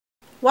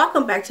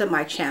Welcome back to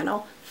my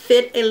channel,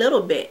 Fit a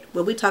Little Bit,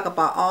 where we talk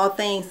about all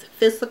things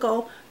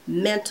physical,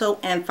 mental,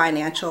 and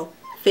financial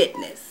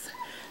fitness.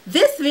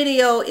 This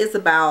video is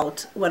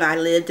about when I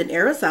lived in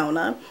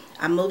Arizona.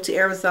 I moved to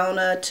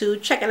Arizona to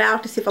check it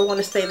out to see if I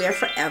want to stay there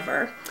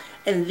forever.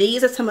 And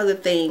these are some of the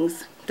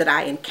things that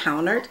I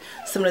encountered,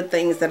 some of the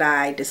things that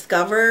I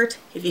discovered.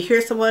 If you hear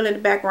someone in the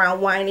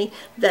background whining,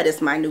 that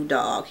is my new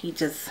dog.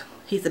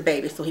 He's a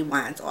baby, so he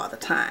whines all the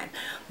time.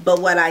 But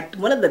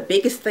one of the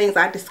biggest things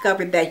I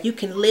discovered, that you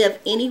can live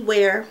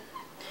anywhere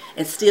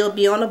and still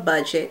be on a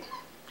budget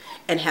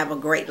and have a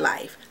great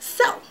life.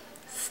 So,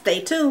 stay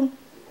tuned.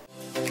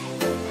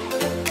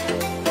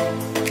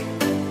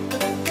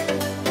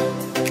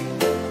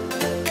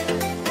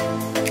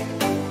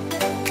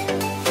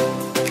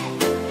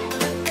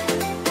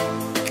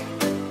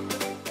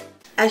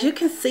 As you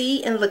can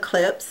see in the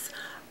clips,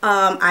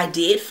 I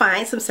did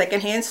find some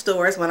secondhand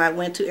stores when I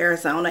went to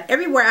Arizona.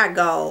 Everywhere I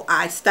go,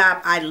 I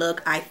stop, I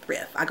look, I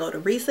thrift. I go to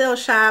resale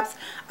shops,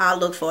 I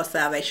look for a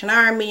Salvation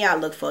Army, I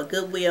look for a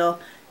Goodwill.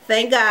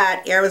 Thank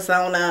God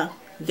Arizona,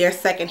 their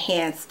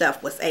secondhand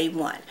stuff was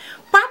A1.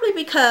 Probably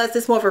because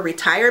it's more of a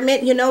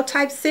retirement,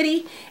 type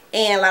city.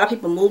 And a lot of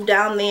people move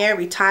down there,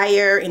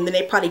 retire, and then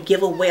they probably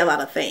give away a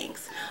lot of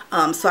things.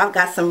 So I've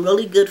got some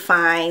really good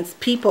finds.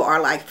 People are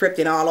like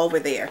thrifting all over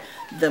there.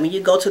 When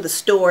you go to the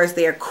stores,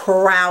 they're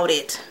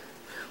crowded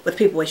with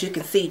people, as you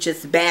can see,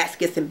 just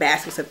baskets and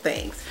baskets of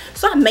things.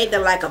 So I made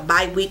that like a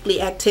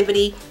bi-weekly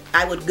activity.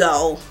 I would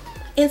go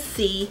and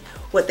see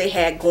what they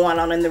had going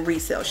on in the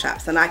resale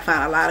shops, and I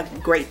found a lot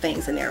of great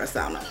things in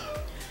Arizona.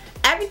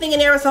 Everything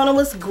in Arizona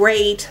was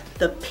great.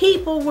 The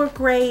people were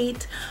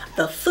great.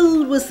 The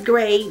food was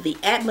great. The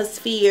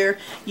atmosphere,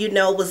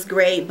 was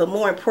great. But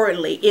more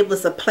importantly, it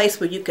was a place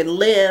where you can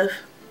live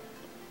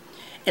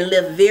and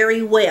live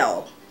very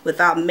well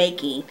without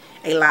making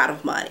a lot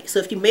of money. So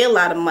if you made a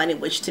lot of money,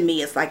 which to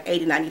me is like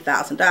 $80,000,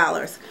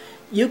 $90,000,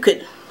 you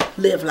could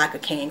live like a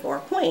king or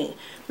a queen.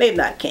 Maybe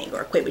not a king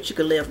or a queen, but you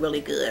could live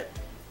really good.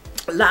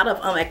 A lot of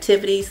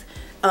activities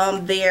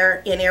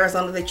there in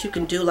Arizona that you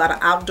can do. A lot of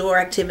outdoor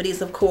activities,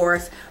 of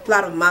course, a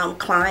lot of mountain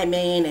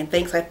climbing and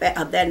things like that,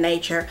 of that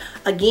nature.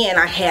 Again,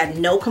 I had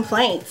no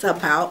complaints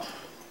about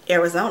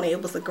Arizona.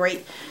 It was a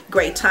great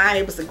time.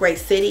 It was a great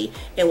city,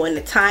 and when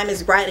the time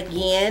is right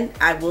again,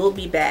 I will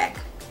be back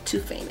to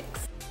Phoenix.